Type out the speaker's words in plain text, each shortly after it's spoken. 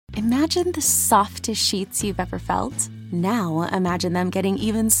Imagine the softest sheets you've ever felt. Now imagine them getting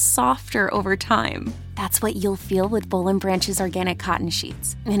even softer over time. That's what you'll feel with Boll & Branch's organic cotton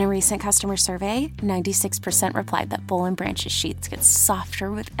sheets. In a recent customer survey, 96% replied that Boll & Branch's sheets get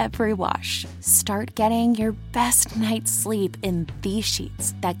softer with every wash. Start getting your best night's sleep in these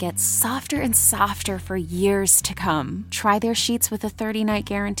sheets that get softer and softer for years to come. Try their sheets with a 30-night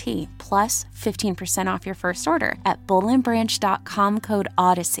guarantee, plus 15% off your first order at bollandbranch.com code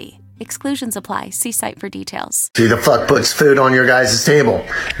Odyssey. Exclusions apply. See site for details. Who the fuck puts food on your guys' table?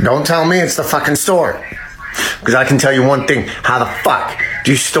 Don't tell me it's the fucking store. Because I can tell you one thing. How the fuck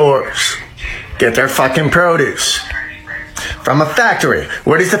do stores get their fucking produce? From a factory.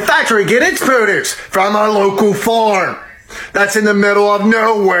 Where does the factory get its produce? From a local farm. That's in the middle of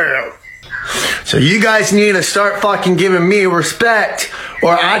nowhere. So you guys need to start fucking giving me respect,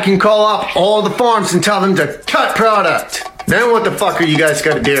 or I can call up all the farms and tell them to cut product. Then what the fuck are you guys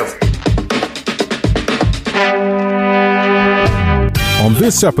gonna do? On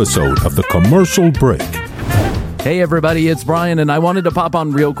this episode of The Commercial Break. Hey everybody, it's Brian, and I wanted to pop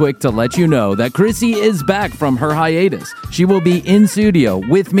on real quick to let you know that Chrissy is back from her hiatus. She will be in studio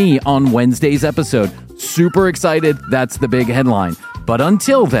with me on Wednesday's episode. Super excited, that's the big headline. But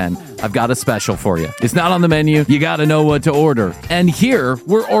until then, I've got a special for you. It's not on the menu. You got to know what to order. And here,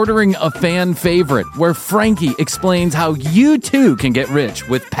 we're ordering a fan favorite where Frankie explains how you too can get rich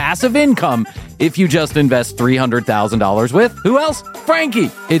with passive income if you just invest $300,000 with, who else?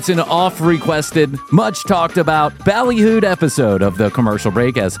 Frankie. It's an oft-requested, much talked about, ballyhooed episode of The Commercial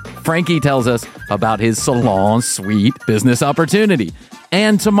Break as Frankie tells us about his Salon-Sui business opportunity.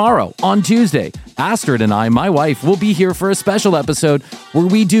 And tomorrow, on Tuesday, Astrid and I, my wife, will be here for a special episode where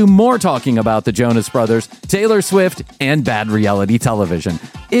we do more talking about the Jonas Brothers, Taylor Swift, and bad reality television.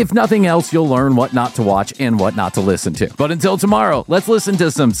 If nothing else, you'll learn what not to watch and what not to listen to. But until tomorrow, let's listen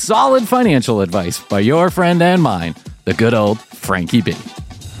to some solid financial advice by your friend and mine, the good old Frankie B.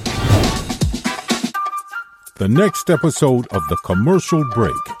 The next episode of The Commercial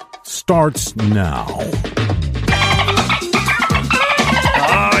Break starts now.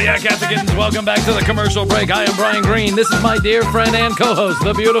 Yeah, cats and kittens, welcome back to The Commercial Break. I am Brian Green. This is my dear friend and co-host,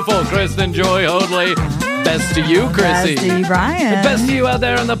 the beautiful Kristen Joy Hoadley. Best to you, Chrissy. Best to you, Brian. And best to you out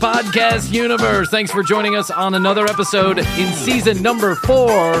there in the podcast universe. Thanks for joining us on another episode in season number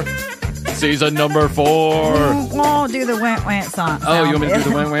 4. Season number 4. Oh, do the went sound. Oh, you want me to do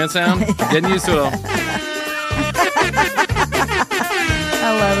the went sound? Yeah. Getting used to it all.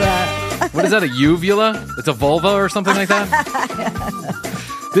 I love that. What is that, a uvula? It's a vulva or something like that?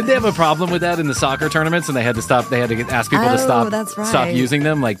 Didn't they have a problem with that in the soccer tournaments, and they had to stop? They had to ask people to stop using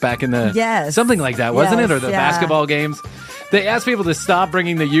them, like back in the something like that, wasn't it? Or the basketball games. They asked people to stop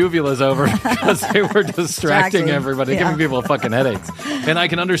bringing the uvulas over because they were distracting everybody, giving people fucking headaches. And I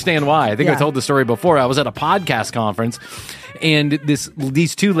can understand why. I think I told the story before. I was at a podcast conference, and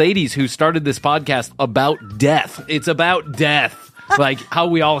these two ladies who started this podcast about death. It's about death. Like how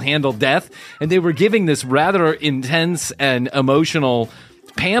we all handle death. And they were giving this rather intense and emotional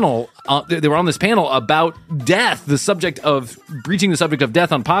panel. They were on this panel about death, the subject of breaching the subject of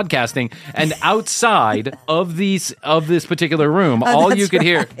death on podcasting. And outside of this particular room, all you could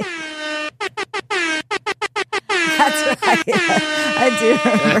hear. That's right. I do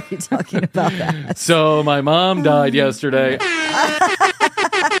remember you talking about that. So my mom died yesterday.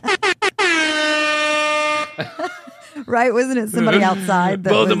 Right? Wasn't it somebody outside?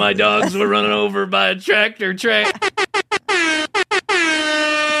 Both of my dogs were running over by a tractor track.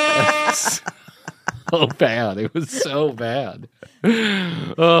 So bad. It was so bad.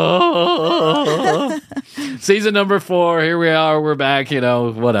 Oh. Season number 4. Here we are. We're back.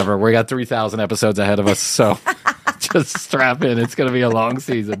 Whatever. We got 3,000 episodes ahead of us. So just strap in. It's going to be a long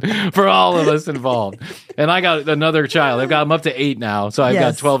season for all of us involved. And I got another child. I've got them up to 8 now. So I've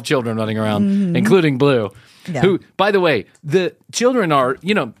got 12 children running around, including Blue. Yeah. Who, by the way, the children are,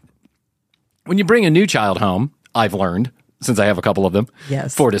 when you bring a new child home, I've learned, since I have a couple of them,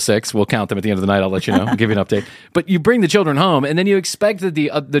 4 to 6, we'll count them at the end of the night, I'll let you know, I'll give you an update. But you bring the children home, and then you expect that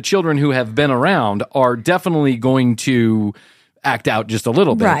the children who have been around are definitely going to act out just a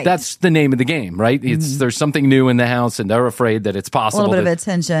little bit. Right. That's the name of the game, right? There's something new in the house, and they're afraid that it's possible. A little bit of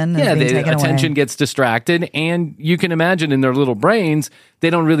attention. Yeah, the attention gets distracted, and you can imagine in their little brains, they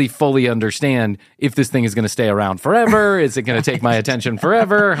don't really fully understand if this thing is going to stay around forever. Is it going to take my attention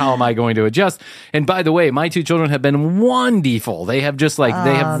forever? How am I going to adjust? And by the way, my 2 children have been wonderful. They have just they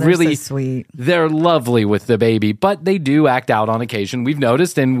have really so sweet. They're lovely with the baby, but they do act out on occasion. We've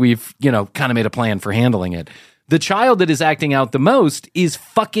noticed, and we've kind of made a plan for handling it. The child that is acting out the most is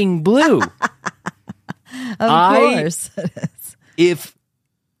fucking Blue. Of course it is.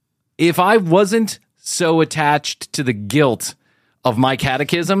 if I wasn't so attached to the guilt of my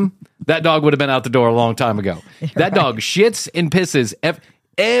catechism, that dog would have been out the door a long time ago. That dog shits and pisses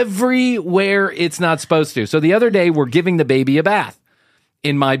everywhere it's not supposed to. So the other day, we're giving the baby a bath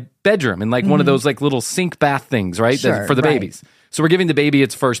in my bedroom, in like one of those like little sink bath things, right? Sure, For the babies. So we're giving the baby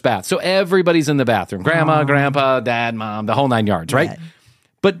its first bath. So everybody's in the bathroom. Grandma, grandpa, dad, mom, the whole 9 yards, right?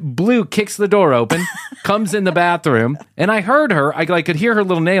 But Blue kicks the door open, comes in the bathroom, and I heard her. I could hear her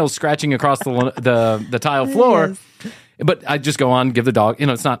little nails scratching across the tile floor. Yes. But I just go on, give the dog,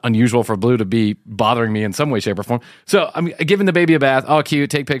 it's not unusual for Blue to be bothering me in some way, shape, or form. So I'm giving the baby a bath. Oh, cute.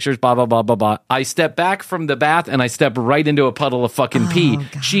 Take pictures, blah, blah, blah, blah, blah. I step back from the bath and I step right into a puddle of fucking pee.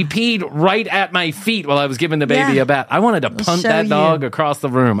 God. She peed right at my feet while I was giving the baby a bath. I wanted to punt that dog across the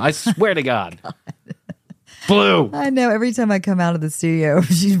room. I swear to God. Blue. I know. Every time I come out of the studio,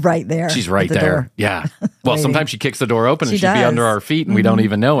 she's right there. She's right at the there. door. Yeah. Well, sometimes she kicks the door open and She she'd be does. under our feet and we don't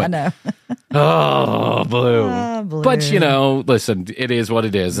even know it. I know. Oh, Blue. Oh, Blue. But, listen, it is what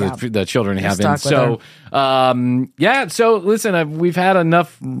it is. Yeah. The children You're have been. stuck with So listen, we've had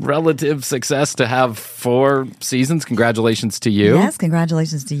enough relative success to have 4 seasons. Congratulations to you. Yes,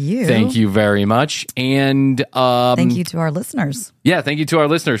 congratulations to you. Thank you very much. And Thank you to our listeners. yeah, thank you to our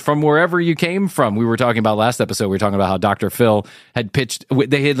listeners from wherever you came from. We were talking about last episode. We were talking about how Dr. Phil had pitched.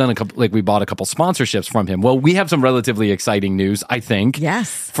 They had done a couple, we bought a couple sponsorships from him. Well, we have some relatively exciting news, I think.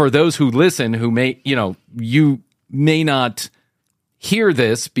 Yes. For those who listen, who may, you may not hear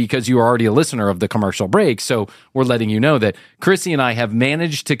this because you are already a listener of the commercial break. So we're letting you know that Chrissy and I have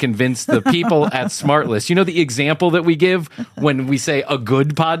managed to convince the people at Smartlist. You know the example that we give when we say a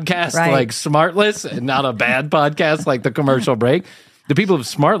good podcast like Smartlist and not a bad podcast like the commercial break? The people of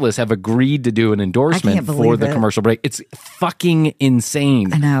Smartlist have agreed to do an endorsement for the commercial break. It's fucking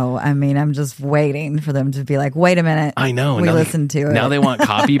insane. I know. I mean, I'm just waiting for them to be like, wait a minute. I know. We listened to it. Now they want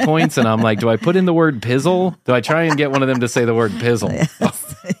copy points, and I'm like, do I put in the word pizzle? Do I try and get one of them to say the word pizzle?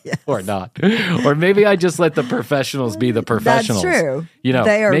 Yes. Or not? Or maybe I just let the professionals be the professionals. That's true.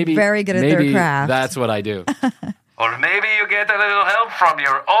 They are very good at their craft. That's what I do. Or maybe you get a little help from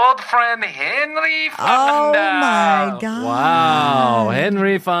your old friend Henry Fonda. Oh my God! Wow,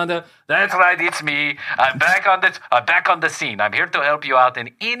 Henry Fonda. That's right, it's me. I'm back on the scene. I'm here to help you out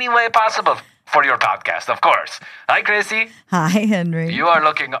in any way possible for your podcast, of course. Hi, Chrissy. Hi, Henry. You are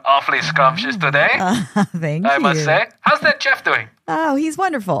looking awfully scrumptious today. Thank you. I must say. How's that Jeff doing? Oh, he's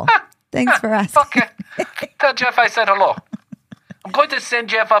wonderful. Thanks for asking. Okay. Tell Jeff I said hello. I'm going to send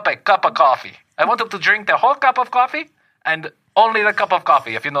Jeff up a cup of coffee. I want him to drink the whole cup of coffee and only the cup of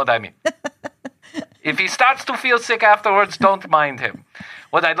coffee, if you know what I mean. If he starts to feel sick afterwards, don't mind him.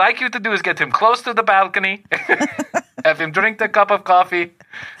 What I'd like you to do is get him close to the balcony, have him drink the cup of coffee,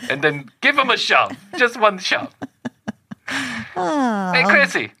 and then give him a shove. Just one shove. Hey,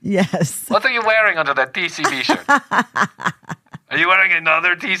 Chrissy. Yes. What are you wearing under that TCB shirt? Are you wearing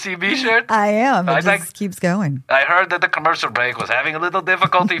another TCB shirt? I am. It just keeps going. I heard that the commercial break was having a little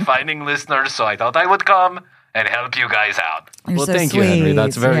difficulty finding listeners, so I thought I would come and help you guys out. You're so thank you, Henry. sweet.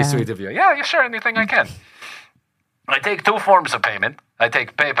 That's very Yeah. sweet of you. Yeah, you sure anything I can. I take 2 forms of payment. I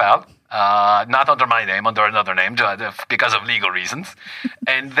take PayPal, not under my name, under another name, because of legal reasons.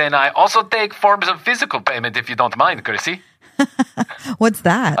 And then I also take forms of physical payment, if you don't mind, Chrissy. What's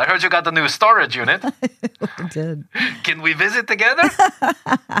that? I heard you got the new storage unit. I did. Can we visit together?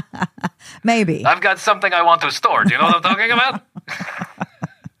 Maybe. I've got something I want to store. Do you know what I'm talking about?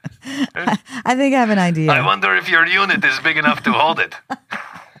 I think I have an idea. I wonder if your unit is big enough to hold it.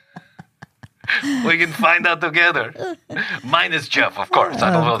 We can find out together. Mine is Jeff, of course.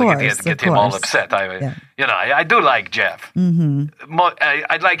 I don't want to get him all upset. I do like Jeff. Mm-hmm.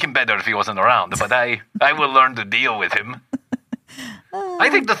 I'd like him better if he wasn't around, but I will learn to deal with him. I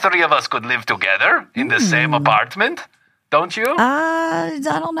think the 3 of us could live together in the same apartment. Don't you? I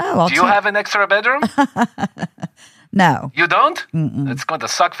don't know. Do you have an extra bedroom? No. You don't? Mm-mm. It's going to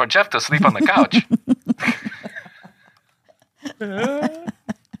suck for Jeff to sleep on the couch.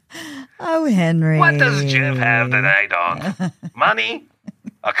 Oh, Henry. What does Jeff have that I don't? Money?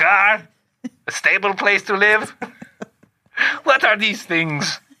 A car? A stable place to live? What are these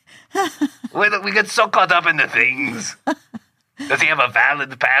things? We get so caught up in the things. Does he have a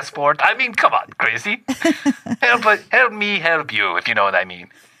valid passport? I mean, come on, Chrissy. Help me help you, if you know what I mean.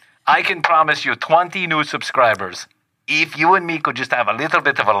 I can promise you 20 new subscribers if you and me could just have a little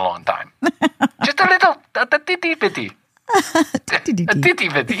bit of a long time. Just a little, a titty-bitty. A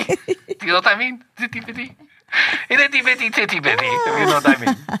titty-bitty. Do you know what I mean? Titty-bitty. Itty-bitty, titty-bitty, if you know what I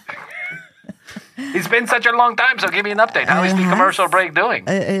mean. It's been such a long time, so give me an update. How is the commercial break doing?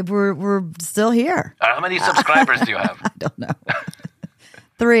 We're still here. How many subscribers do you have? I don't know.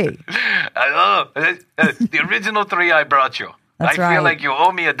 3. The original 3 I brought you. That's I feel right. like you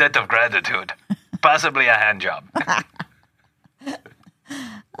owe me a debt of gratitude. Possibly a hand job.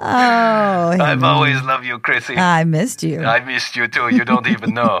 I've always loved you, Chrissy. I missed you. I missed you too. You don't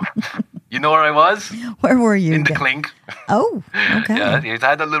even know. You know where I was? Where were you? In the clink. Oh, okay. Yeah, he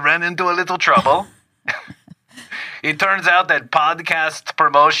ran into a little trouble. It turns out that podcast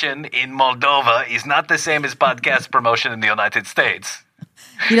promotion in Moldova is not the same as podcast promotion in the United States.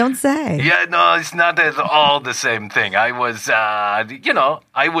 You don't say. Yeah, no, it's not at all the same thing. I was,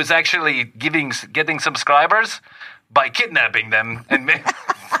 I was actually getting subscribers by kidnapping them and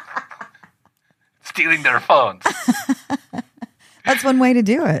stealing their phones. That's one way to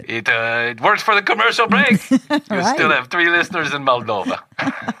do it. It works for the commercial break. You Right. still have 3 listeners in Moldova.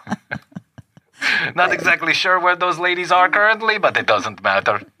 Not exactly sure where those ladies are currently, but it doesn't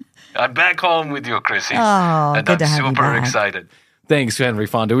matter. I'm back home with you, Chrissy. Oh, and good to I'm have you super back. excited. Thanks, Henry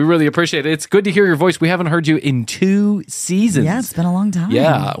Fonda. We really appreciate it. It's good to hear your voice. We haven't heard you in 2 seasons. Yeah, it's been a long time.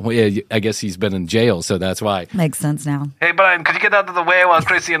 Yeah, well, yeah, I guess he's been in jail, so that's why. Makes sense now. Hey, Brian, could you get out of the way while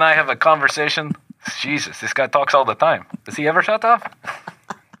Chrissy and I have a conversation? Jesus, this guy talks all the time. Does he ever shut up?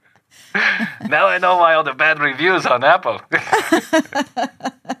 Now I know why all the bad reviews on Apple.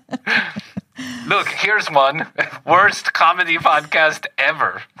 Look, here's one. Worst comedy podcast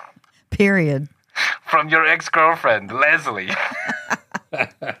ever. Period. From your ex-girlfriend, Leslie.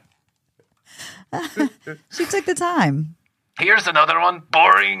 She took the time. Here's another one.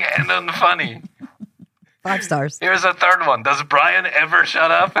 Boring and unfunny. 5 stars. Here's a third one. Does Brian ever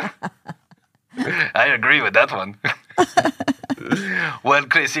shut up? I agree with that one. Well,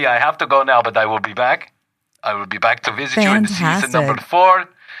 Chrissy, I have to go now, but I will be back. I will be back to visit you in season Fantastic. number 4.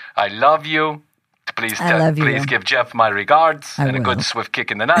 I love you. Please, I love you. please give Jeff my regards I and a will. good swift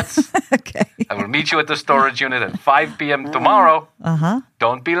kick in the nuts. Okay. I will meet you at the storage unit at 5 p.m. tomorrow. Uh-huh.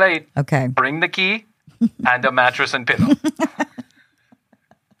 Don't be late. Okay. Bring the key and a mattress and pillow.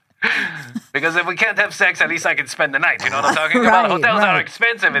 Because if we can't have sex, at least I can spend the night. You know what I'm talking about? Right, Hotels are right.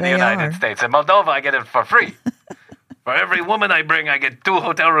 expensive in They the United are. States. In Moldova, I get it for free. For every woman I bring, I get 2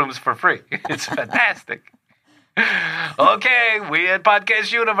 hotel rooms for free. It's fantastic. Okay, we at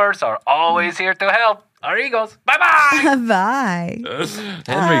Podcast Universe are always here to help. Our egos. Bye-bye. Bye.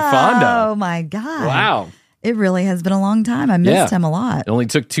 Henry Fonda. Oh, my God. Wow. It really has been a long time. I missed Yeah. him a lot. It only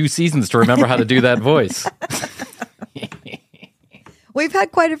took 2 seasons to remember how to do that voice. We've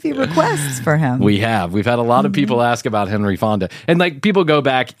had quite a few requests for him. We have. We've had a lot of people ask about Henry Fonda. And like people go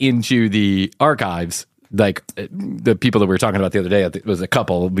back into the archives, like the people that we were talking about the other day, it was a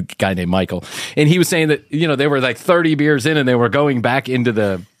couple, a guy named Michael. And he was saying that, they were like 30 beers in and they were going back into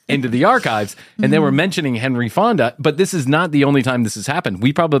the archives and they were mentioning Henry Fonda, but this is not the only time this has happened.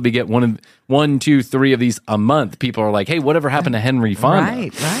 We probably get 1, 2, 3 of these a month. People are like, hey, whatever happened to Henry Fonda?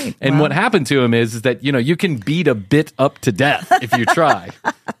 Right. And Well, what happened to him is that, you can beat a bit up to death if you try.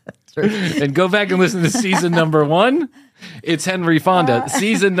 And go back and listen to season number 1. It's Henry Fonda.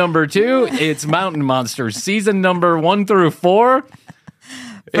 Season number 2, it's Mountain Monsters. Season number 1 through 4,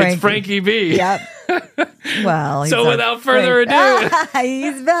 it's Frankie B. Yep. Well, So without further ado,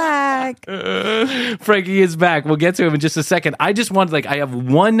 he's back. Frankie is back. We'll get to him in just a second. I just want, I have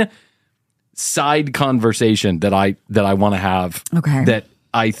one side conversation that I want to have. Okay. That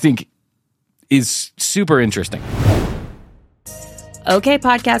I think is super interesting. Okay,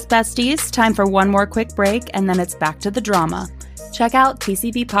 podcast besties, time for one more quick break, and then it's back to the drama. Check out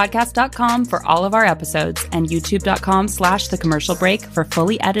tcbpodcast.com for all of our episodes and youtube.com/The Commercial Break for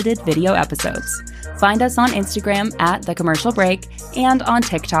fully edited video episodes. Find us on Instagram at The Commercial Break and on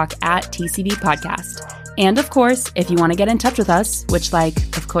TikTok at TCB Podcast. And of course, if you want to get in touch with us, which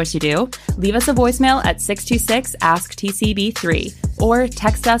of course you do, leave us a voicemail at 626-ASK-TCB3 or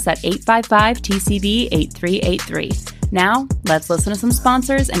text us at 855-TCB-8383. Now, let's listen to some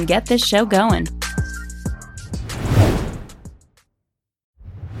sponsors and get this show going.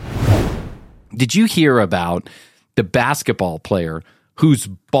 Did you hear about the basketball player whose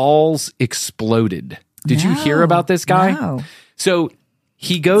balls exploded? Did you hear about this guy? No. So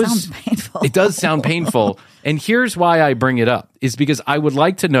he goes. Sounds painful. It does sound painful. And here's why I bring it up is because I would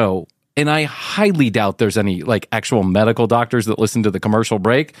like to know, and I highly doubt there's any actual medical doctors that listen to the commercial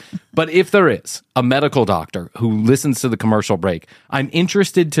break. But if there is a medical doctor who listens to the commercial break, I'm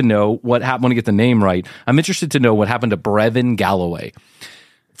interested to know what happened. I want to get the name right. I'm interested to know what happened to Brevin Galloway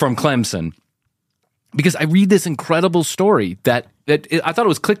from Clemson. Because I read this incredible story that I thought it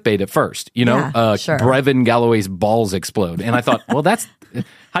was clickbait at first, Yeah, sure. Brevin Galloway's balls explode. And I thought, well, that's,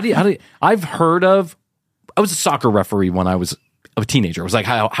 how do you, I've heard of, I was a soccer referee when I was a teenager. It was like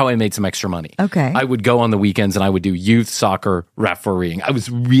how I made some extra money. Okay. I would go on the weekends and I would do youth soccer refereeing. I was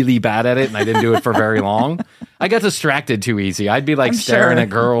really bad at it and I didn't do it for very long. I got distracted too easy. I'd be like staring at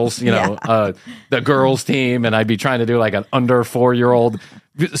girls, the girls team, and I'd be trying to do like an under 4-year-old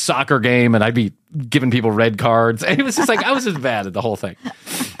soccer game, and I'd be giving people red cards. And it was just like, I was just bad at the whole thing.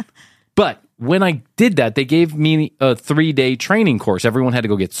 But when I did that, they gave me a 3-day training course. Everyone had to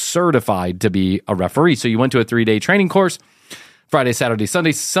go get certified to be a referee. So you went to a 3-day training course, Friday, Saturday,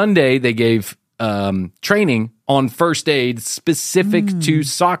 Sunday. Sunday, they gave training on first aid specific to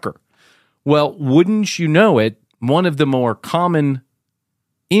soccer. Well, wouldn't you know it, one of the more common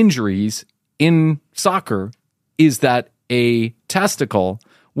injuries in soccer is that a testicle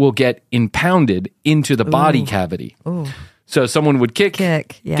will get impounded into the body cavity. Ooh. So someone would get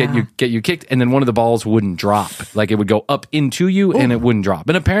yeah. you kicked, and then one of the balls wouldn't drop. Like it would go up into you and it wouldn't drop.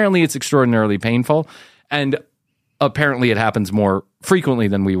 And apparently it's extraordinarily painful. And apparently it happens more frequently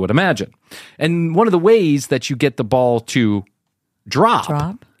than we would imagine. And one of the ways that you get the ball to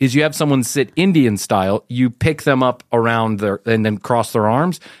drop is you have someone sit Indian style. You pick them up around and then cross their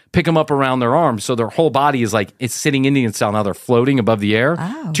arms, pick them up around their arms. So their whole body is like, it's sitting Indian style. Now they're floating above the air,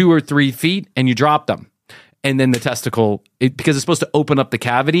 2 or 3 feet, and you drop them. And then the testicle, because it's supposed to open up the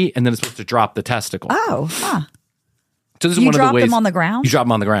cavity, and then it's supposed to drop the testicle. Oh, huh. So this is You one of the drop ways. them on the ground? You drop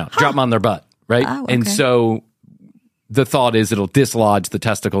them on the ground. Drop them on their butt, right? Oh, And okay. so the thought is it'll dislodge the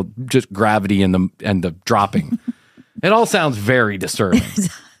testicle, just gravity and the dropping. It all sounds very disturbing.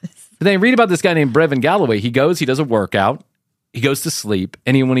 But then I read about this guy named Brevin Galloway. He does a workout, he goes to sleep,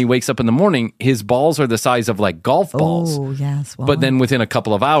 and when he wakes up in the morning, his balls are the size of like golf balls. Oh, yes. Well, But then within a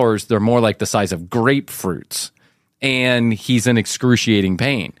couple of hours, they're more like the size of grapefruits. And he's in excruciating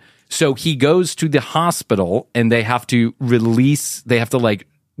pain. So he goes to the hospital and they have to like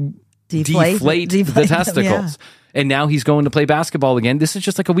deflate the testicles. Them, yeah. And now he's going to play basketball again. This is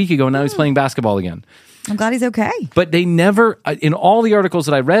just like a week ago. Now he's playing basketball again. I'm glad he's okay. But they never, in all the articles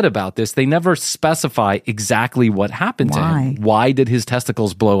that I read about this, they never specify exactly what happened to him. Why did his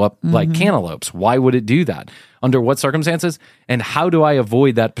testicles blow up like cantaloupes? Why would it do that? Under what circumstances? And how do I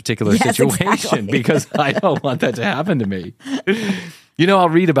avoid that particular situation? Exactly. Because I don't want that to happen to me. I'll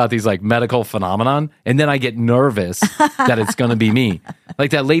read about these like medical phenomenon, and then I get nervous that it's going to be me. Like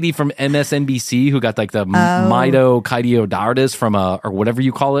that lady from MSNBC who got like the myocarditis from or whatever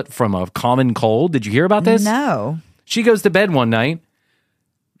you call it, from a common cold. Did you hear about this? No. She goes to bed one night.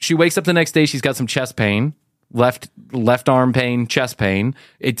 She wakes up the next day. She's got some chest pain, left arm pain, chest pain.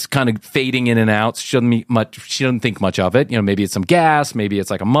 It's kind of fading in and out. She doesn't think much of it. Maybe it's some gas. Maybe it's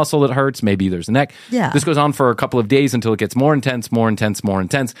like a muscle that hurts. Maybe there's a neck. Yeah. This goes on for a couple of days until it gets more intense.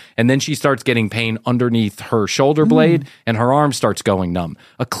 And then she starts getting pain underneath her shoulder blade and her arm starts going numb.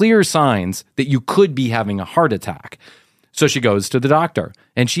 A clear signs that you could be having a heart attack. So she goes to the doctor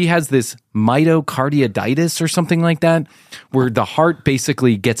and she has this myocarditis or something like that, where the heart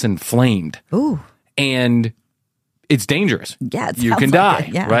basically gets inflamed. Ooh. And it's dangerous. Yeah, you can die,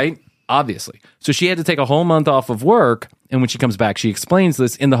 right? Obviously. So she had to take a whole month off of work. And when she comes back, she explains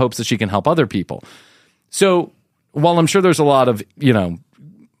this in the hopes that she can help other people. So while I'm sure there's a lot of,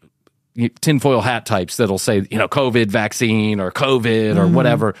 tinfoil hat types that'll say, COVID vaccine or COVID or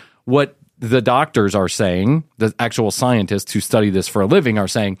whatever, what the doctors are saying, the actual scientists who study this for a living are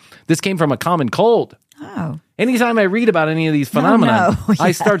saying, this came from a common cold. Oh. Anytime I read about any of these phenomena,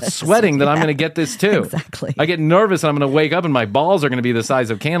 I start sweating that I'm going to get this too. Exactly. I get nervous and I'm going to wake up and my balls are going to be the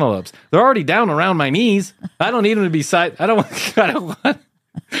size of cantaloupes. They're already down around my knees. I don't need them to be I don't want.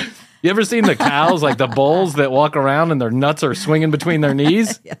 You ever seen the cows, like the bulls that walk around and their nuts are swinging between their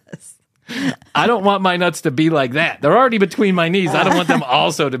knees? Yes. I don't want my nuts to be like that. They're already between my knees. I don't want them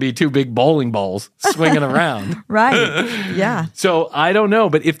also to be 2 big bowling balls swinging around. Right. Yeah. So I don't know,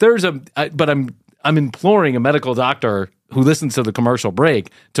 but if there's I'm imploring a medical doctor who listens to the commercial break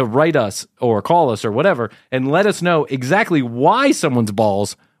to write us or call us or whatever and let us know exactly why someone's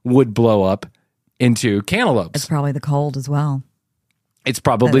balls would blow up into cantaloupes. It's probably the cold as well. It's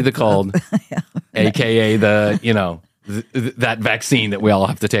probably the cold, aka that vaccine that we all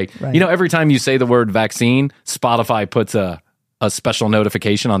have to take. Right. Every time you say the word vaccine, Spotify puts a special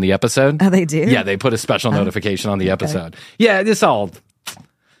notification on the episode. Oh, they do? Yeah, they put a special notification on the episode. Yeah, this all...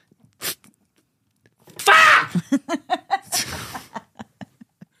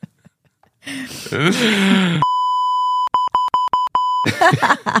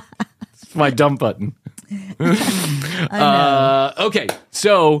 It's my dump button. Okay,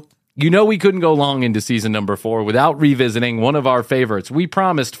 so we couldn't go long into season number 4 without revisiting one of our favorites. We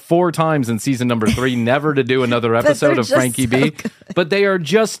promised 4 times in season number 3 never to do another episode of Frankie B, but they are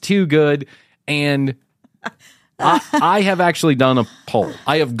just too good. And I have actually done a poll.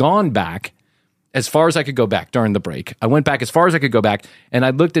 I have gone back as far as I could go back during the break. I went back as far as I could go back, and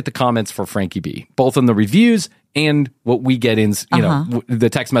I looked at the comments for Frankie B, both in the reviews and what we get in, the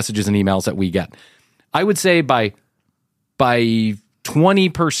text messages and emails that we get. I would say by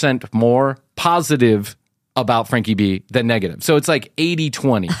 20% more positive about Frankie B than negative. So it's like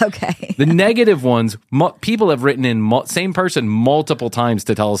 80-20. Okay. The negative ones, people have written in, same person multiple times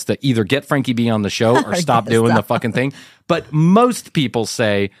to tell us to either get Frankie B on the show or stop doing the fucking thing. But most people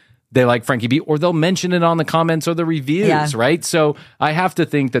say they like Frankie B, or they'll mention it on the comments or the reviews, right? So I have to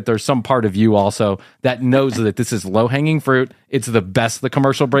think that there's some part of you also that knows that this is low-hanging fruit. It's the best the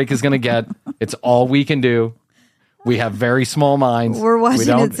commercial break is going to get. It's all we can do. We have very small minds. We're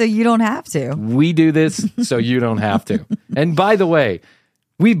watching it so you don't have to. We do this so you don't have to. And by the way,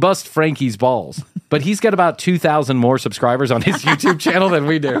 we bust Frankie's balls, but he's got about 2,000 more subscribers on his YouTube channel than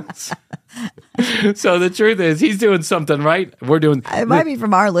we do. So the truth is, he's doing something right. We're doing. It might be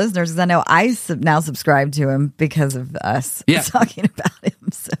from our listeners, because I know I now subscribe to him because of us talking about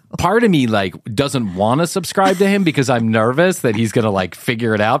him. So part of me doesn't want to subscribe to him because I'm nervous that he's going to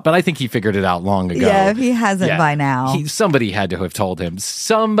figure it out. But I think he figured it out long ago. Yeah, if he hasn't by now, somebody had to have told him.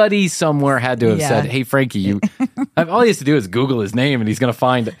 Somebody somewhere had to have said, "Hey, Frankie, all he has to do is Google his name, and he's going to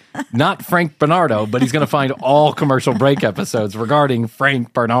find not Frank Bernardo, but he's going to find all commercial break episodes regarding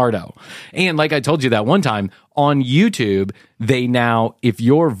Frank Bernardo." And like I told you that one time on YouTube, they now, if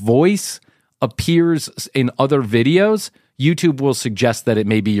your voice appears in other videos, YouTube will suggest that it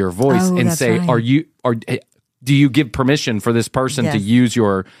may be your voice and say, right. Do you give permission for this person to use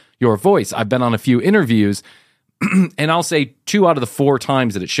your voice? I've been on a few interviews, and I'll say 2 out of the 4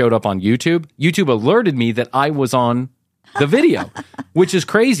 times that it showed up on YouTube, YouTube alerted me that I was on the video, which is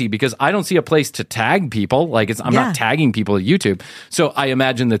crazy because I don't see a place to tag people. I'm not tagging people at YouTube. So I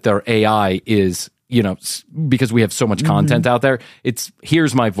imagine that their AI is, because we have so much content out there, it's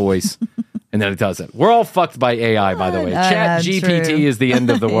here's my voice. And then it does it. We're all fucked by AI, by the way. Chat GPT is the end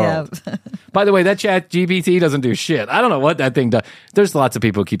of the world. By the way, that Chat GPT doesn't do shit. I don't know what that thing does. There's lots of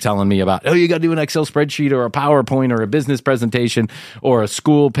people who keep telling me about, you got to do an Excel spreadsheet or a PowerPoint or a business presentation or a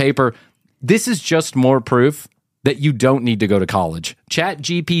school paper. This is just more proof that you don't need to go to college. Chat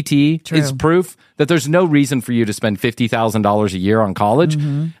GPT is proof that there's no reason for you to spend $50,000 a year on college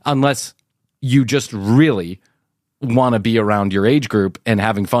unless you just really want to be around your age group and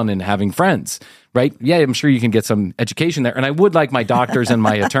having fun and having friends, right? Yeah, I'm sure you can get some education there. And I would like my doctors and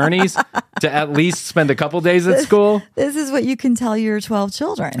my attorneys to at least spend a couple days at school. This is what you can tell your 12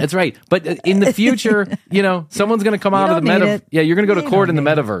 children. That's right. But in the future, someone's going to come out of the metaverse. Yeah, you're going to go to court in the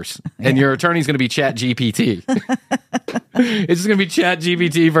metaverse, and your attorney's going to be Chat GPT. It's just going to be Chat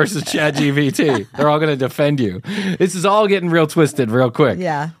GPT versus Chat GPT. They're all going to defend you. This is all getting real twisted real quick.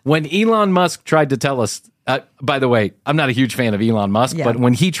 Yeah. When Elon Musk tried to tell us, by the way, I'm not a huge fan of Elon Musk, but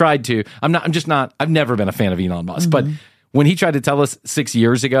when he tried to, I've never been a fan of Elon Musk, but when he tried to tell us 6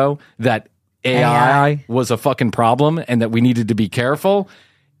 years ago that AI was a fucking problem and that we needed to be careful,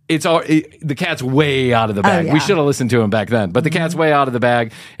 the cat's way out of the bag. We should have listened to him back then, but the cat's way out of the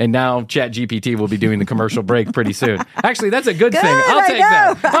bag, and now Chat GPT will be doing the commercial break pretty soon. Actually, that's a good thing. I'll take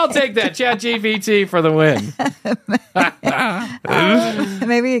that. Right? I'll take that. Chat GPT for the win.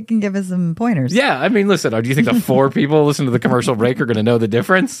 Maybe it can give us some pointers. Yeah, I mean, listen, do you think the 4 people listening to the commercial break are going to know the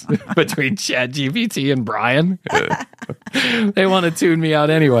difference between Chat GPT and Brian? They want to tune me out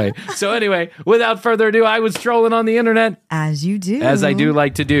anyway. So anyway, without further ado, I was trolling on the internet. As you do. As I do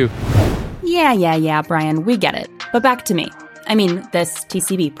like to do. Yeah, Brian, we get it. But back to me. I mean, this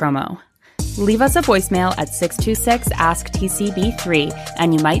TCB promo. Leave us a voicemail at 626-ASK-TCB3,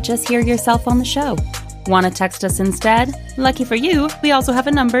 and you might just hear yourself on the show. Want to text us instead? Lucky for you, we also have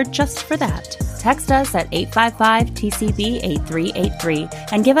a number just for that. Text us at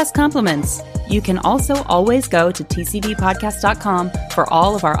 855-TCB-8383 and give us compliments. You can also always go to tcbpodcast.com for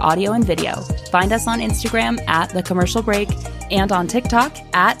all of our audio and video. Find us on Instagram at The Commercial Break and on TikTok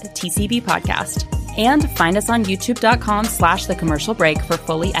at TCB Podcast. And find us on youtube.com/The Commercial Break for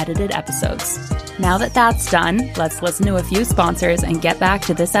fully edited episodes. Now that that's done, let's listen to a few sponsors and get back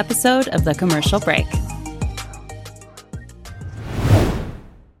to this episode of The Commercial Break.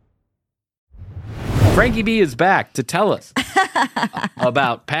 Frankie B is back to tell us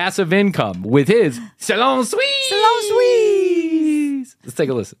about passive income with his Salon-Sui. Salon-Sui. Let's take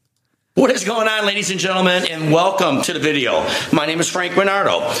a listen. What is going on, ladies and gentlemen, and welcome to the video. My name is Frank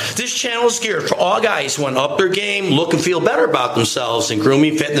Bernardo. This channel is geared for all guys who want to up their game, look and feel better about themselves in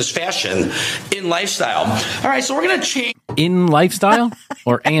grooming, fitness, fashion, in lifestyle. All right, so we're going to change. In lifestyle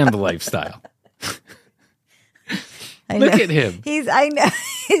or and lifestyle? Look at him. I know.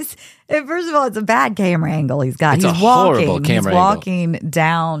 First of all, it's a bad camera angle he's got. It's a horrible camera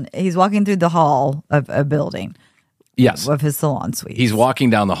angle. He's walking through the hall of a building. Yes. Of his Salon-Sui. He's walking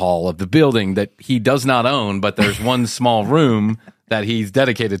down the hall of the building that he does not own, but there's one small room that he's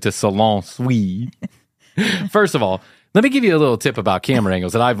dedicated to Salon-Sui. First of all, let me give you a little tip about camera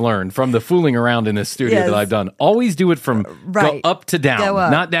angles that I've learned from the fooling around in this studio that I've done. Always do it from go up to down,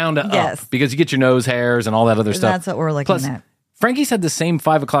 not down to up, because you get your nose hairs and all that other stuff. That's what we're looking at. Frankie's had the same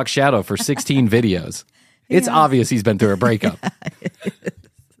 5 o'clock shadow for 16 videos. It's obvious he's been through a breakup.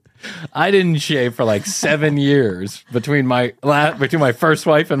 I didn't shave for like 7 years between my first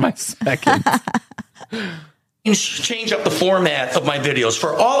wife and my second. Change up the format of my videos.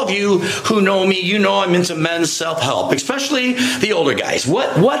 For all of you who know me, you know I'm into men's self-help, especially the older guys.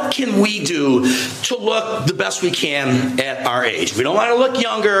 What can we do to look the best we can at our age? We don't want to look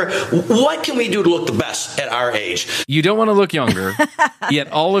younger. What can we do to look the best at our age? You don't want to look younger,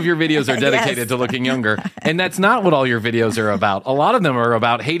 yet all of your videos are dedicated to looking younger. And that's not what all your videos are about. A lot of them are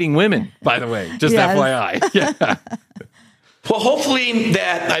about hating women, by the way, just FYI. Yeah. Well, hopefully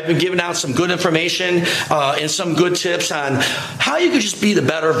that I've been giving out some good information and some good tips on how you could just be the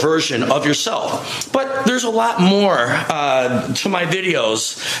better version of yourself. But there's a lot more to my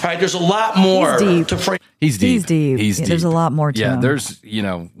videos. All right, there's a lot more to Frank. He's deep. There's a lot more to him. There's,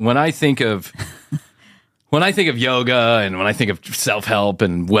 when I think of yoga and when I think of self-help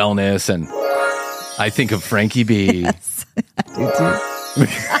and wellness, and I think of Frankie B. Yes, I do too.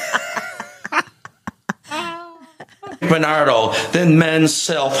 Bernardo, than men's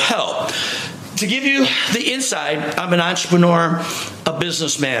self-help. To give you the inside, I'm an entrepreneur, a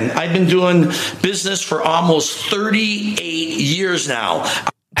businessman. I've been doing business for almost 38 years now.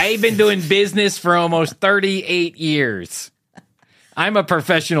 I've been doing business for almost 38 years. I'm a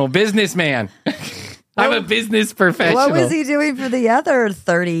professional businessman. I'm a business professional. What was he doing for the other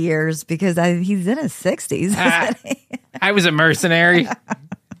 30 years? Because he's in his 60s, isn't he? I was a mercenary.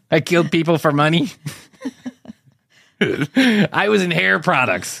 I killed people for money. I was in hair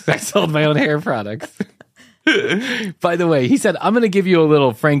products. I sold my own hair products. By the way, he said, I'm going to give you a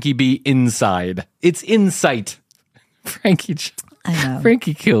little Frankie B inside. It's insight. Frankie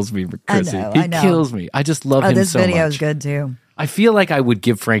kills me, Chrissy. I know. He kills me. I just love him so much. This video is good, too. I feel like I would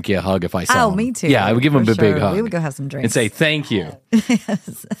give Frankie a hug if I saw him. Oh, me too. Yeah, I would give him a big hug. We would go have some drinks. And say thank you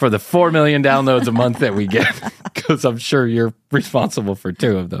for the 4 million downloads a month that we get, because I'm sure you're responsible for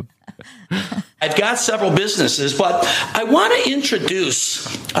 2 of them. I've got several businesses, but I want to introduce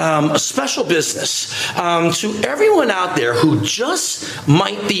a special business to everyone out there who just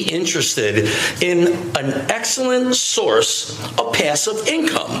might be interested in an excellent source of passive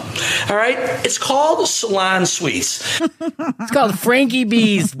income. All right? It's called Salon-Sui. It's called Frankie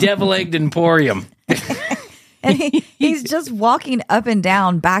B's Devil-Egged Emporium. And he's just walking up and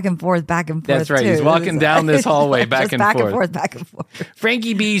down, back and forth, back and forth. That's right. He's walking down this hallway back and forth. Back and forth.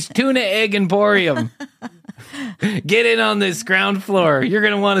 Frankie B's Tuna Egg Emporium. Get in on this ground floor. You're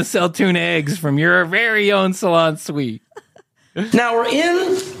going to want to sell tuna eggs from your very own Salon-Sui. Now, we're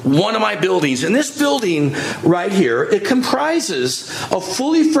in one of my buildings, and this building right here, it comprises of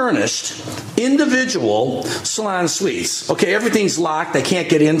fully furnished individual Salon-Suites. Okay, everything's locked. I can't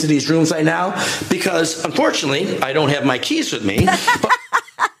get into these rooms right now because, unfortunately, I don't have my keys with me.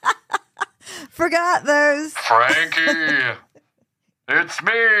 Forgot those. Frankie, it's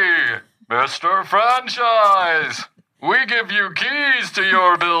me, Mr. Franchise. We give you keys to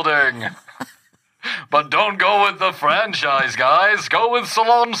your building. But don't go with the franchise, guys. Go with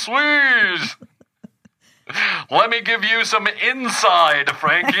Salon-Sui. Let me give you some inside,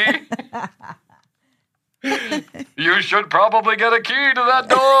 Frankie. You should probably get a key to that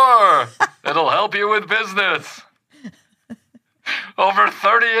door. It'll help you with business. Over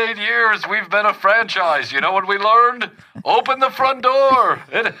 38 years, we've been a franchise. You know what we learned? Open the front door.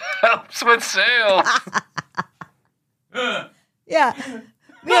 It helps with sales. Yeah.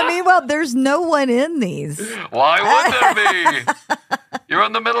 Yeah, meanwhile, there's no one in these. Why would there be? You're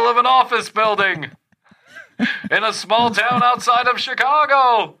in the middle of an office building in a small town outside of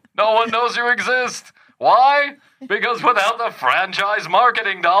Chicago. No one knows you exist. Why? Because without the franchise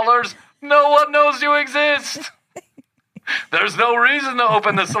marketing dollars, no one knows you exist. There's no reason to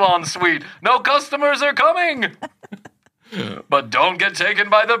open the Salon-Sui. No customers are coming. But don't get taken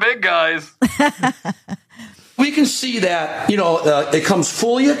by the big guys. We can see that, it comes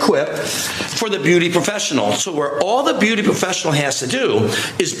fully equipped for the beauty professional. So where all the beauty professional has to do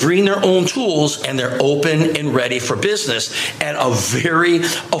is bring their own tools, and they're open and ready for business at a very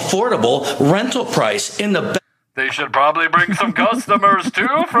affordable rental price. They should probably bring some customers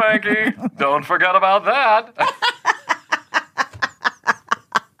too, Frankie. Don't forget about that.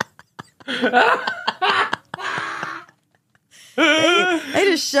 They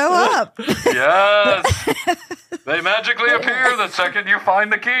just show up. Yes. They magically appear the second you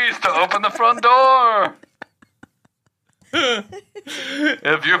find the keys to open the front door.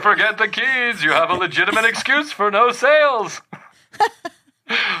 If you forget the keys, you have a legitimate excuse for no sales.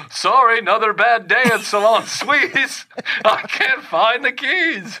 Sorry, another bad day at Salon-Sui. I can't find the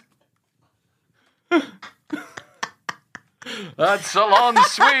keys. At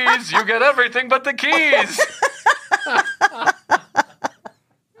Salon-Sui, you get everything but the keys.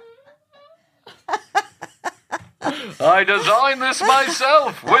 I designed this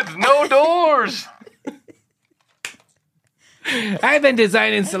myself with no doors. I've been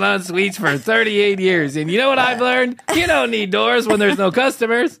designing salon suites for 38 years, and you know what I've learned? You don't need doors when there's no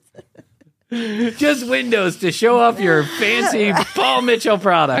customers. Just windows to show off your fancy Paul Mitchell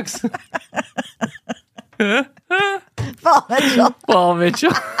products. Paul Mitchell. Paul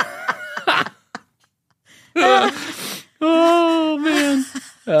Mitchell. Oh, man.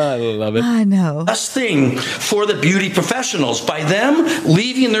 I love it. I know. Best thing for the beauty professionals by them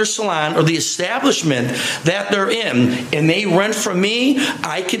leaving their salon or the establishment that they're in, and they rent from me.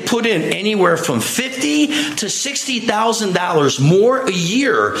 I could put in anywhere from $50,000 to $60,000 more a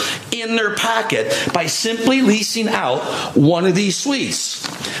year in their pocket by simply leasing out one of these suites.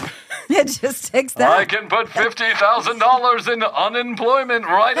 It just takes that. I can put $50,000 in unemployment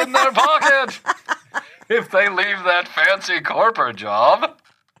right in their pocket if they leave that fancy corporate job.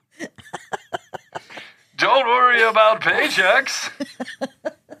 Don't worry about paychecks.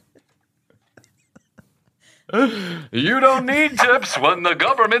 You don't need tips when the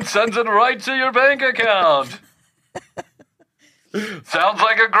government sends it right to your bank account. Sounds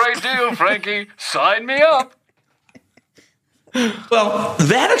like a great deal, Frankie. Sign me up. Well,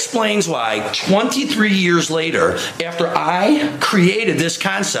 that explains why 23 years later, after I created this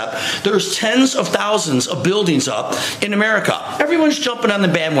concept, there's tens of thousands of buildings up in America. Everyone's jumping on the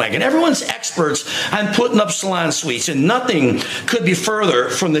bandwagon. Everyone's experts on putting up salon suites, and nothing could be further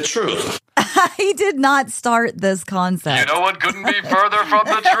from the truth. He did not start this concept. You know what couldn't be further from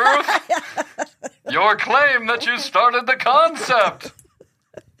the truth? Your claim that you started the concept.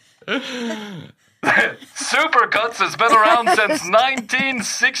 Supercuts has been around since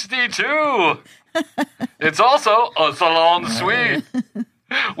 1962. It's also a Salon-Sui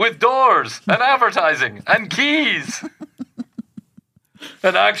with doors and advertising and keys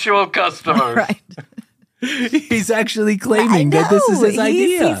and actual customers. Right. He's actually claiming that this is his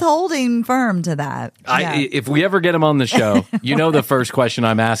idea. He's holding firm to that. If we ever get him on the show, you know the first question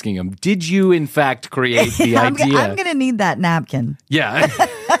I'm asking him, did you in fact create the idea? I'm going to need that napkin. Yeah.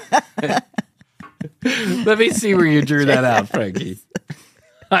 Let me see where you drew that out, Frankie.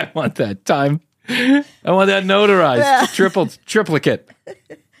 I want that time. I want that notarized, triplicate.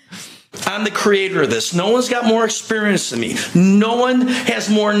 I'm the creator of this. No one's got more experience than me. No one has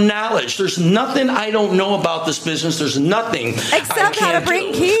more knowledge. There's nothing I don't know about this business. There's nothing except how to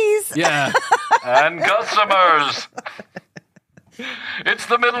bring keys. Yeah. And customers. It's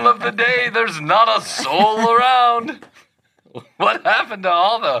the middle of the day. There's not a soul around. What happened to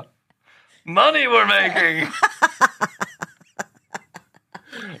all the money we're making?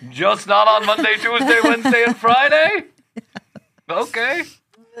 Just not on Monday, Tuesday, Wednesday, and Friday? Okay.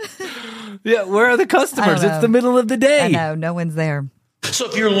 Yeah, where are the customers? It's the middle of the day. I know, no one's there. So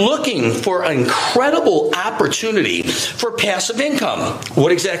if you're looking for an incredible opportunity for passive income,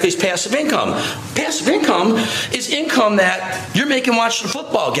 what exactly is passive income? Passive income is income that you're making watching a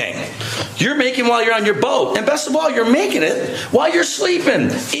football game. You're making while you're on your boat. And best of all, you're making it while you're sleeping,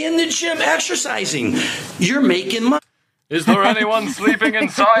 in the gym, exercising. You're making money. Is there anyone sleeping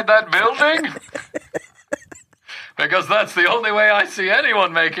inside that building? Because that's the only way I see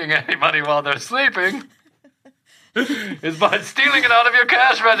anyone making any money while they're sleeping. Is by stealing it out of your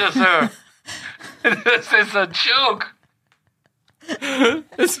cash register. This is a joke.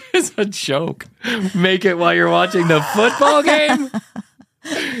 This is a joke. Make it while you're watching the football game?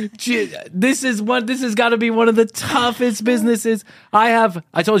 This has got to be one of the toughest businesses. I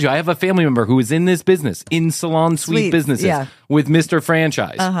told you, I have a family member who is in this business, in Salon-Sui businesses, with Mr.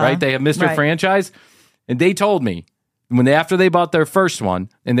 Franchise, right? They have Mr. Franchise, and they told me after they bought their first one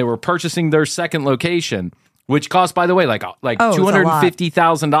and they were purchasing their second location, which cost, by the way, like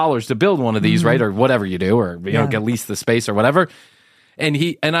 $250,000 to build one of these, right? Or whatever you do, or get lease the space or whatever. And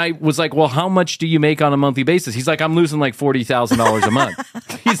I was like, well, how much do you make on a monthly basis? He's like, I'm losing like $40,000 a month.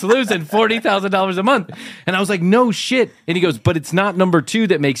 He's losing $40,000 a month. And I was like, no shit. And he goes, but it's not number 2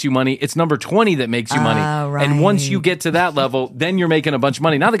 that makes you money. It's number 20 that makes you money. Right. And once you get to that level, then you're making a bunch of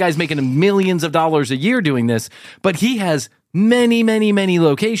money. Now the guy's making millions of dollars a year doing this, but he has many, many, many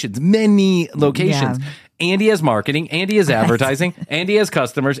locations. Yeah. And he has marketing, and he has advertising, and he has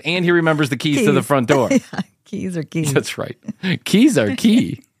customers, and he remembers the keys to the front door. Yeah, keys are key. That's right. Keys are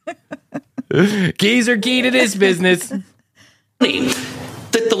key. Keys are key to this business.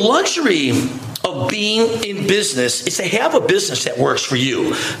 That the luxury of being in business is to have a business that works for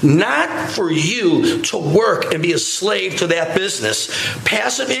you, not for you to work and be a slave to that business.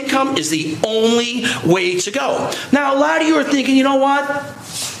 Passive income is the only way to go. Now, a lot of you are thinking, you know what?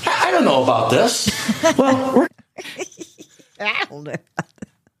 I don't know about this. Well,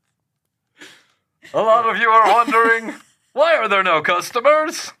 a lot of you are wondering, why are there no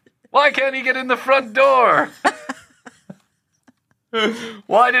customers? Why can't he get in the front door?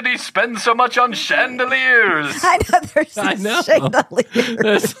 Why did he spend so much on chandeliers? I know there's chandeliers.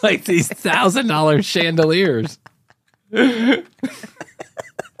 There's like these $1,000 chandeliers.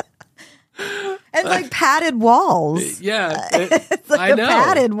 And like padded walls. Yeah. It's like a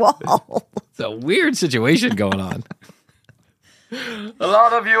padded wall. It's a weird situation going on. A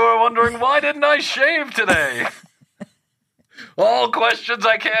lot of you are wondering, why didn't I shave today? All questions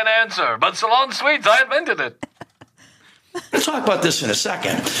I can't answer, but Salon-Sui, I invented it. We'll talk about this in a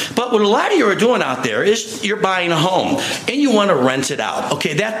second. But what a lot of you are doing out there is you're buying a home and you want to rent it out.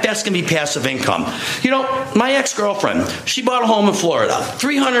 Okay, that's going to be passive income. You know, my ex-girlfriend, she bought a home in Florida,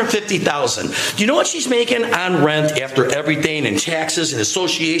 $350,000. You know what she's making on rent after everything and taxes and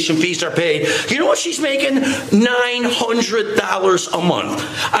association fees are paid? You know what she's making? $900 a month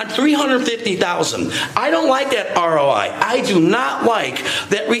on $350,000. I don't like that ROI. I do not like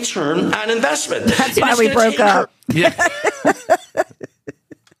that return on investment. That's why we broke up. Yeah.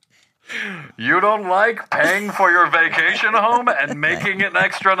 You don't like paying for your vacation home and making an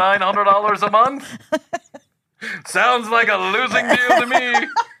extra $900 a month? Sounds like a losing deal to me.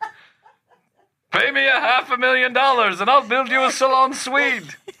 Pay me $500,000 and I'll build you a Salon-Sui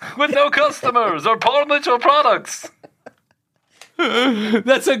with no customers or Paul Mitchell products.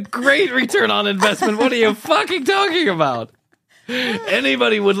 That's a great return on investment. What are you fucking talking about?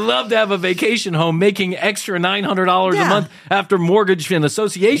 Anybody would love to have a vacation home making extra $900 a month after mortgage and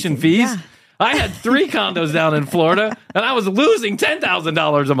association fees. Yeah. I had 3 condos down in Florida, and I was losing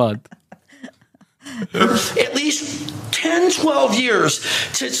 $10,000 a month. At least 10, 12 years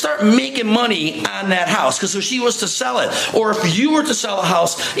to start making money on that house. Because if she was to sell it, or if you were to sell a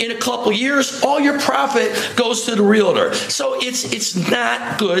house in a couple years, all your profit goes to the realtor. So it's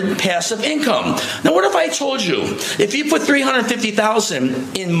not good passive income. Now, what if I told you, if you put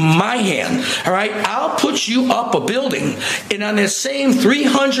 $350,000 in my hand, all right, I'll put you up a building, and on that same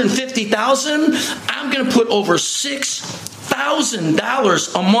 $350,000, I'm going to put over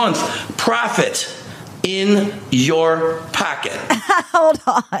 $6,000 a month profit in your pocket. Hold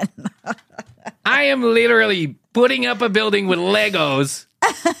on. I am literally putting up a building with Legos,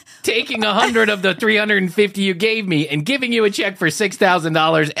 taking 100 of the 350 you gave me, and giving you a check for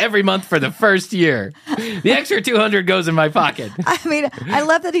 $6,000 every month for the first year. The extra 200 goes in my pocket. I mean, I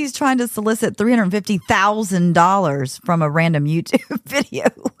love that he's trying to solicit $350,000 from a random YouTube video.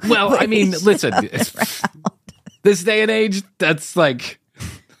 Well, I mean, listen, this day and age, that's like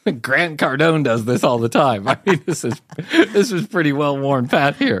Grant Cardone does this all the time. I mean, this is pretty well worn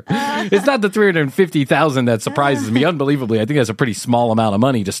path here. It's not the $350,000 that surprises me unbelievably. I think that's a pretty small amount of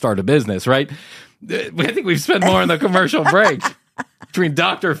money to start a business, right? I think we've spent more on the commercial break. Between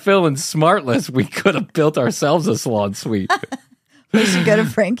Dr. Phil and Smartless, we could have built ourselves a Salon-Sui. We should go to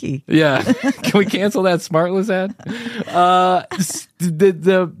Frankie. Yeah. Can we cancel that Smartless ad?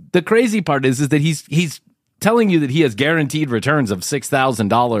 The crazy part is that he's telling you that he has guaranteed returns of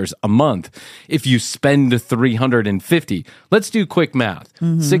 $6,000 a month if you spend $350. Let's do quick math.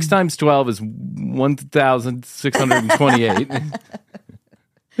 6 times 12 is 1,628.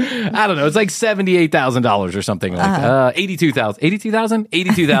 I don't know. It's like $78,000 or something like $82,000.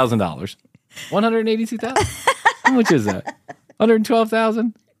 $82,000. $182,000? How much is that?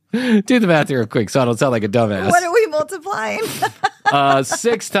 $112,000? Do the math here quick so I don't sound like a dumbass. What are we multiplying?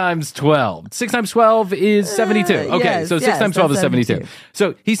 6 times 12. 6 times 12 is 72. Okay, yes, so 6 times 12 is 72.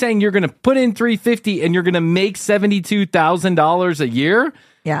 So he's saying you're going to put in $350 and you're going to make $72,000 a year?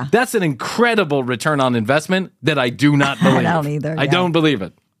 Yeah. That's an incredible return on investment that I do not believe. I don't either. I don't believe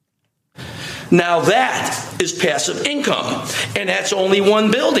it. Now that is passive income, and that's only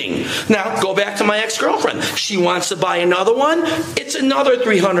one building. Now go back to my ex-girlfriend. She wants to buy another one. It's another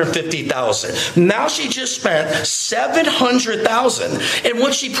 $350,000. Now she just spent $700,000, and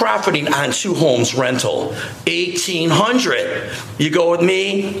what's she profiting on 2 homes rental? $1,800. You go with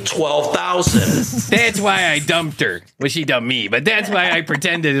me, $12,000. That's why I dumped her. Well, she dumped me, but that's why I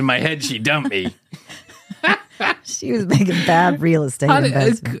pretended in my head she dumped me. She was making bad real estate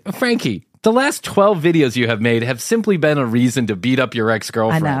investments. Frankie, the last 12 videos you have made have simply been a reason to beat up your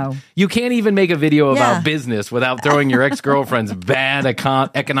ex-girlfriend. I know. You can't even make a video about business without throwing your ex-girlfriend's bad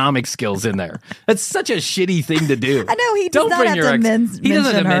economic skills in there. That's such a shitty thing to do. I know. He Don't does bring not your have to ex. He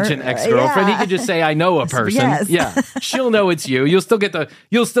doesn't have to mention ex-girlfriend. Yeah. He could just say, "I know a person." Yes. Yeah, she'll know it's you. You'll still get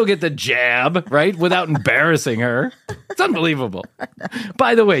the jab, right, without embarrassing her. It's unbelievable.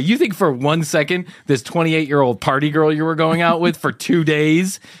 By the way, you think for 1 second this 28-year-old party girl you were going out with for 2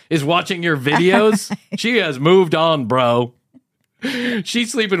 days is watching your videos? She has moved on, bro.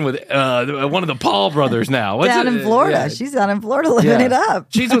 She's sleeping with one of the Paul brothers now. Down in Florida. Yeah. She's down in Florida living it up.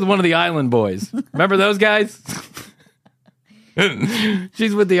 She's with one of the Island Boys. Remember those guys?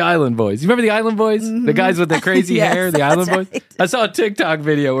 She's with the Island Boys. You remember the Island Boys? Mm-hmm. The guys with the crazy hair, the Island Boys? Right. I saw a TikTok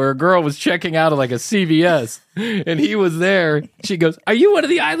video where a girl was checking out of like a CVS and he was there. She goes, "Are you one of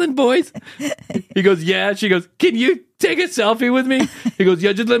the Island Boys?" He goes, "Yeah." She goes, "Can you take a selfie with me?" He goes,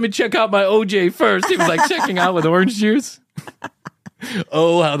 "Yeah, just let me check out my OJ first." He was like checking out with orange juice.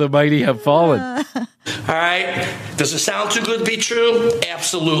 Oh, how the mighty have fallen. All right. Does it sound too good to be true?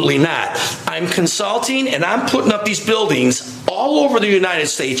 Absolutely not. I'm consulting and I'm putting up these buildings all over the United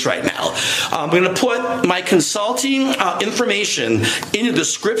States right now. I'm going to put my consulting information in the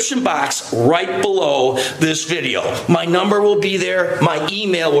description box right below this video. My number will be there. My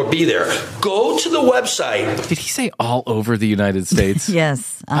email will be there. Go to the website. Did he say all over the United States?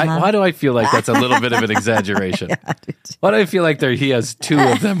 Yes. Why do I feel like that's a little bit of an exaggeration? Why do I feel like he has two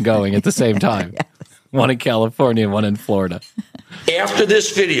of them going at the same time? Yes. One in California and one in Florida. After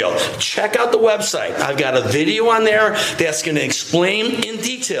this video, check out the website. I've got a video on there that's going to explain in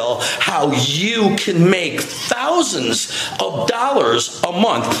detail how you can make thousands of dollars a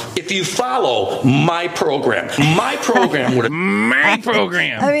month if you follow my program. My program would my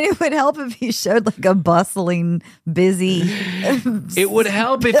program. I mean, it would help if you showed like a bustling, busy. It would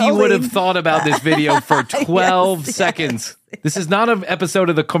help if you would have thought about this video for 12 seconds. This is not an episode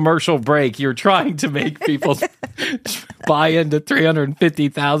of the commercial break. You're trying to make people buy into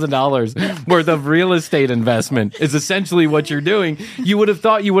 $350,000 worth of real estate investment is essentially what you're doing. You would have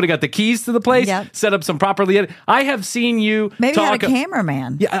thought you would have got the keys to the place, set up some properly. I have seen you maybe had a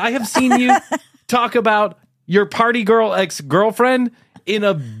cameraman. Yeah, I have seen you talk about your party girl ex-girlfriend in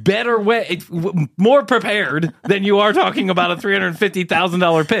a better way, more prepared than you are talking about a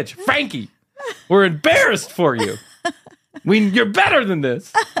 $350,000 pitch. Frankie, we're embarrassed for you. You're better than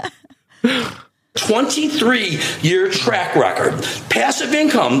this. 23-year track record. Passive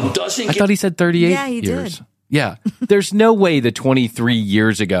income doesn't I thought he said 38 Yeah, he years. did. Yeah. There's no way that 23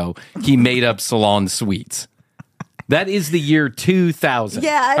 years ago he made up Salon-Suites. That is the year 2000.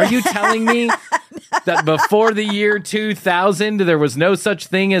 Yeah. Are you telling me that before the year 2000 there was no such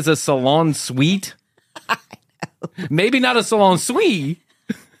thing as a Salon-Suite? Maybe not a Salon-Sui.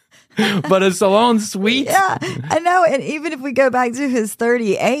 But a Salon-Suite? Yeah, I know. And even if we go back to his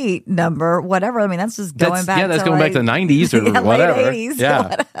 38 number, whatever, I mean, that's just going back to that's going back to the 90s or whatever. Late 80s.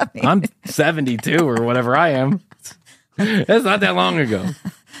 Yeah. I'm 72 or whatever I am. That's not that long ago.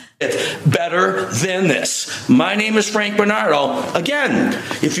 Better than this. My name is Frank Bernardo. Again,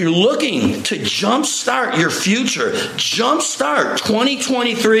 if you're looking to jumpstart your future, jumpstart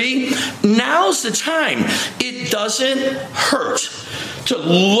 2023, now's the time. It doesn't hurt to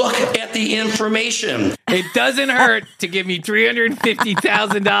look at the information. It doesn't hurt to give me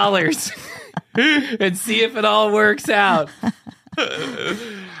 $350,000 and see if it all works out.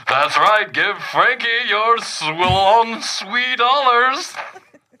 That's right. Give Frankie your Salon-Sui dollars.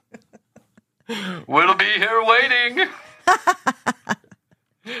 We'll be here waiting.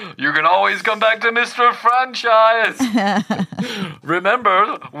 You can always come back to Mr. Franchise.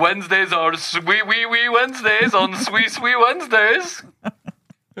 Remember, Wednesdays are Sweet Wee Wee Wednesdays on Sweet Sweet Wednesdays.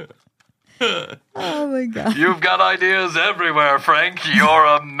 Oh, my God. You've got ideas everywhere, Frank. You're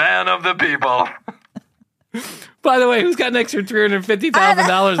a man of the people. By the way, who's got an extra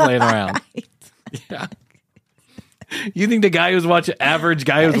 $350,000 laying around? Right. Yeah. You think the average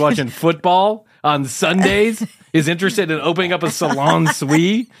guy who's watching football on Sundays is interested in opening up a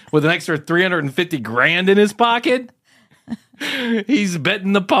Salon-Sui with an extra $350,000 in his pocket? He's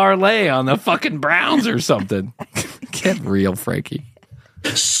betting the parlay on the fucking Browns or something. Get real, Frankie.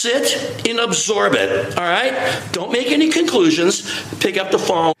 Sit and absorb it, all right? Don't make any conclusions. Pick up the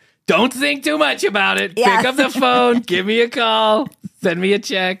phone. Don't think too much about it. Yeah. Pick up the phone. Give me a call. Send me a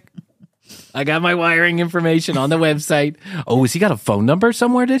check. I got my wiring information on the website. Oh, has he got a phone number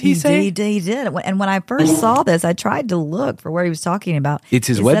somewhere, did he say? He did. And when I first saw this, I tried to look for where he was talking about. It's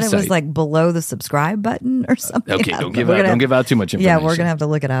his he website. Said it was like below the subscribe button or something. Okay, don't give out too much information. Yeah, we're going to have to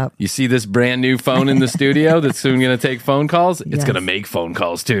look it up. You see this brand new phone in the studio that's soon going to take phone calls? It's going to make phone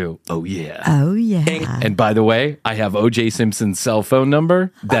calls too. Oh, yeah. Oh, yeah. And by the way, I have O.J. Simpson's cell phone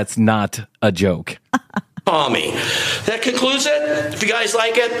number. That's not a joke. Call me. That concludes it. If you guys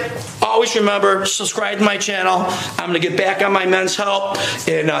like it, always remember, subscribe to my channel. I'm going to get back on my men's help.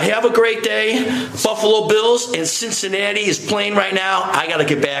 And have a great day. Buffalo Bills and Cincinnati is playing right now. I got to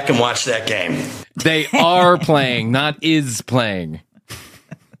get back and watch that game. They are playing, not is playing.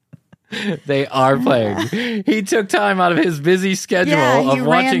 They are playing. He took time out of his busy schedule of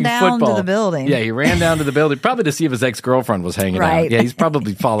watching football. To the building. Yeah, he ran down to the building, probably to see if his ex-girlfriend was hanging out. Yeah, he's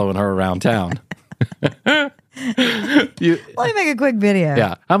probably following her around town. Let me make a quick video.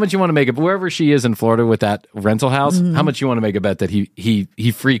 Yeah. How much you want to make it wherever she is in Florida with that rental house? How much you want to make a bet that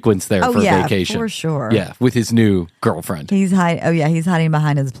he frequents there for vacation? For sure. Yeah, with his new girlfriend. He's hiding. He's hiding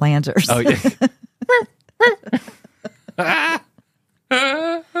behind his planters. Oh yeah.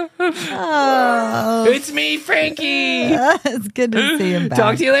 Oh. It's me, Frankie. It's good to see him back.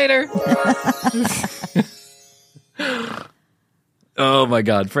 Talk to you later. Oh my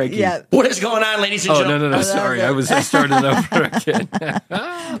God, Frankie. Yeah. What is going on, ladies and gentlemen? No. Sorry. I was starting over again.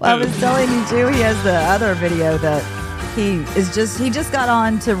 Well, I was telling you too, he has the other video that he just got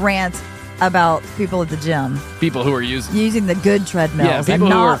on to rant about people at the gym. People who are using the good treadmills people and who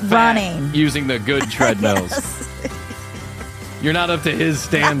not are running. Using the good treadmills. Yes. You're not up to his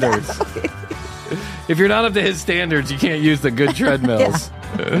standards. If you're not up to his standards, you can't use the good treadmills.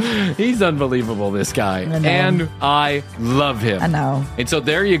 He's unbelievable, this guy. And I love him. I know. And so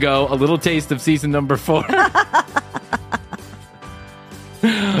there you go, a little taste of season number 4.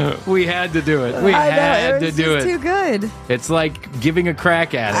 We had to do it. We had to do it. Too good. It's like giving a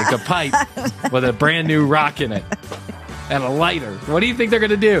crack addict a pipe with a brand new rock in it and a lighter. What do you think they're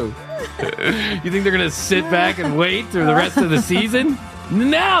going to do? You think they're going to sit back and wait through the rest of the season?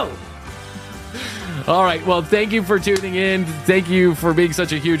 No! All right. Well, thank you for tuning in. Thank you for being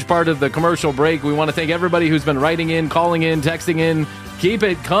such a huge part of the commercial break. We want to thank everybody who's been writing in, calling in, texting in. Keep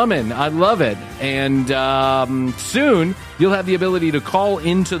it coming. I love it. And soon you'll have the ability to call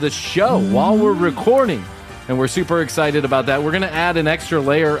into the show while we're recording. And we're super excited about that. We're going to add an extra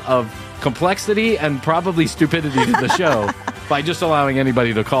layer of complexity and probably stupidity to the show by just allowing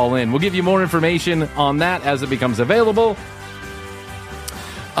anybody to call in. We'll give you more information on that as it becomes available.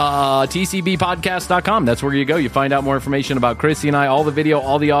 TCBpodcast.com. That's where you go. You find out more information about Chrissy and I, all the video,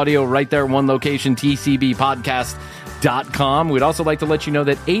 all the audio right there, one location, TCBpodcast.com. We'd also like to let you know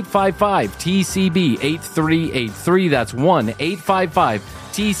that 855-TCB-8383. That's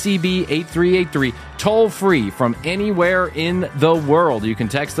 1-855-TCB-8383. Toll free from anywhere in the world. You can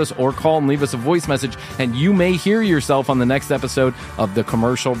text us or call and leave us a voice message, and you may hear yourself on the next episode of The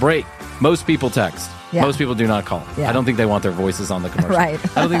Commercial Break. Most people text. Yeah. Most people do not call. Yeah. I don't think they want their voices on the commercial. Right.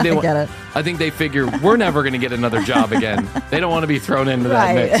 I don't think they get it. I think they figure we're never going to get another job again. They don't want to be thrown into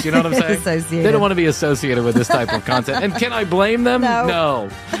that mix. You know what I'm saying? They don't want to be associated with this type of content. And can I blame them? No.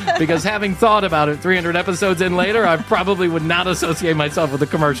 Because having thought about it 300 episodes in later, I probably would not associate myself with the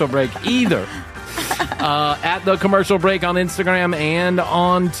commercial break either. At The Commercial Break on Instagram and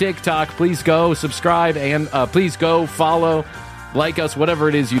on TikTok. Please go subscribe and please go follow. Like us, whatever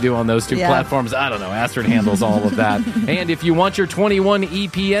it is you do on those two platforms. I don't know. Astrid handles all of that. And if you want your 21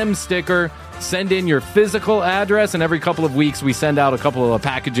 EPM sticker, send in your physical address. And every couple of weeks, we send out a couple of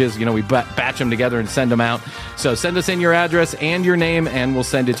packages. You know, we batch them together and send them out. So send us in your address and your name, and we'll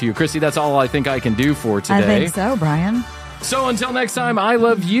send it to you. Chrissy, that's all I think I can do for today. I think so, Brian. So until next time, I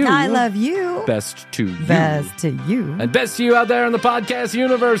love you. I love you. Best to you. Best to you. And best to you out there in the podcast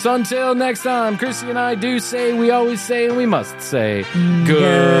universe. Until next time, Chrissy and I do say, we always say, and we must say,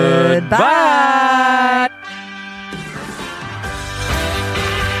 goodbye.